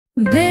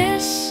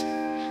This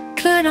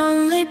could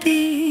only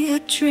be a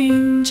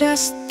dream,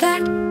 just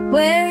that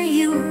where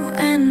you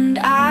and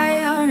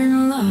I are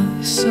in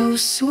love. So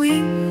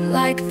sweet,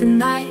 like the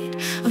night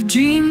of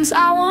dreams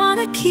I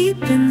wanna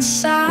keep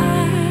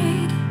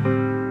inside.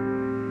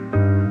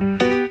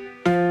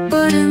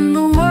 But in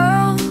the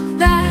world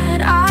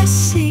that I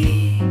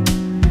see,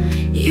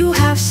 you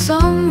have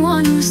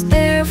someone who's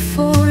there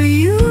for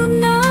you,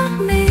 not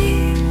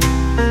me.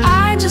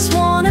 I just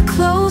wanna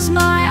close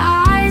my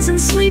eyes and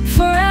sleep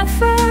forever,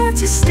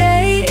 to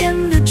stay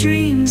in the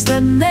dreams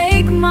that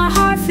make my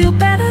heart feel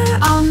better.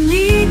 I'll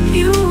need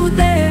you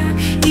there,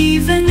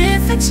 even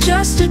if it's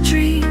just a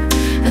dream.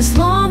 As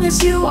long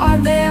as you are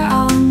there,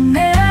 I'll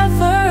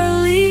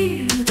never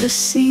leave the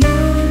scene.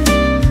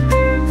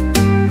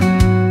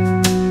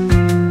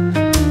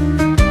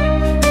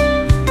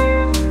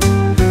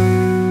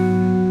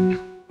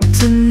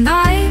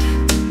 Tonight,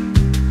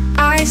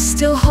 I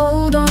still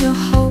hold on to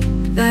hope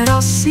that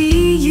I'll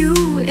see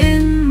you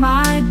in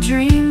my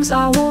dreams.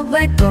 I won't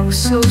let go,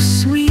 so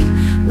sweet,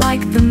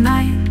 like the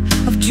night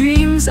of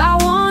dreams I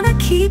wanna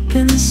keep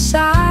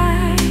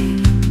inside.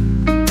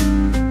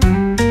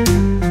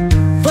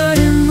 But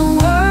in the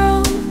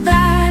world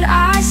that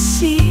I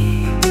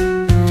see,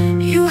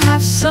 you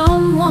have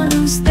someone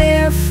who's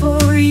there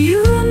for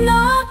you,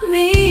 not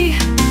me.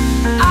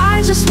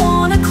 I just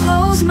wanna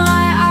close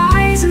my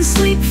eyes and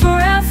sleep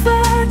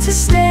forever, to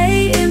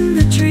stay in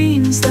the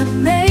dreams that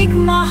make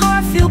my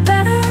heart feel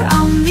better.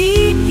 I'll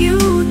need you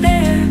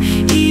there,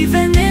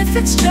 even if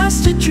it's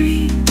just a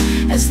dream.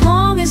 As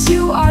long as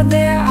you are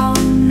there,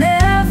 I'll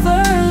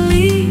never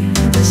leave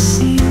the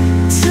scene.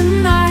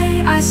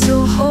 Tonight, I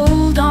still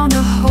hold on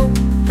to hope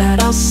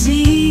that I'll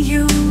see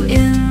you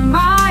in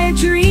my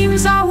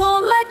dreams. I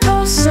won't let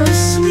go, so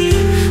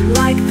sweet,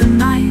 like the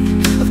night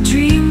of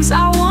dreams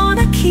I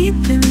wanna keep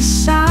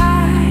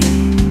inside.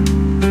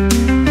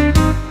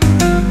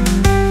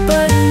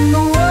 But in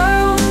the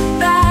world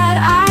that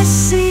I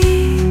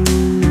see,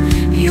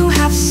 you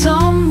have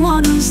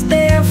someone who's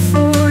there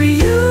for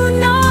you,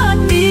 not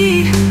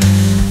me.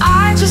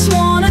 I just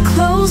wanna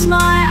close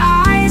my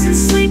eyes and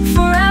sleep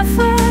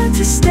forever,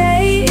 to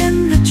stay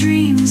in the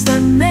dreams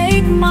that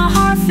make my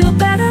heart feel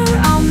better.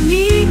 I'll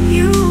meet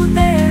you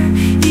there,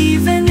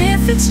 even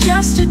if it's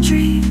just a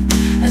dream.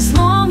 As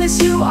long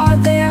as you are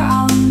there,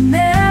 I'll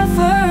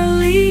never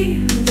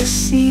leave the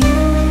scene.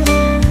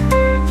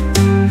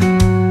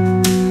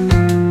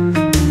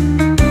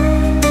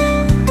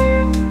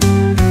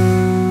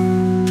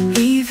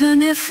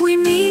 Even if we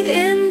meet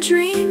in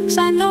dreams,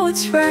 I know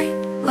it's right,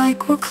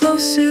 like we're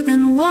closer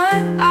than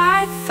what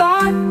I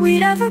thought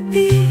we'd ever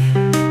be.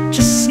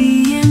 Just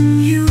seeing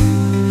you,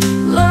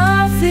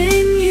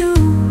 loving you,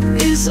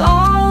 is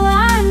all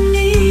I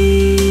need.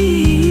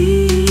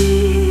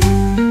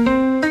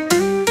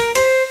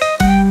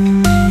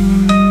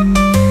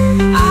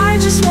 I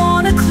just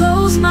wanna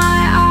close my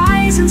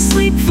eyes and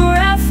sleep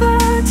forever,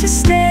 to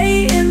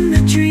stay in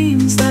the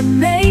dreams that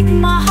make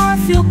my heart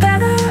feel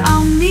better.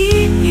 I'll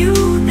meet you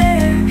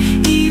there,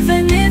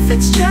 even if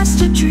it's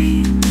just a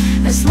dream.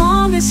 As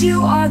long as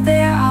you are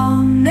there, I'll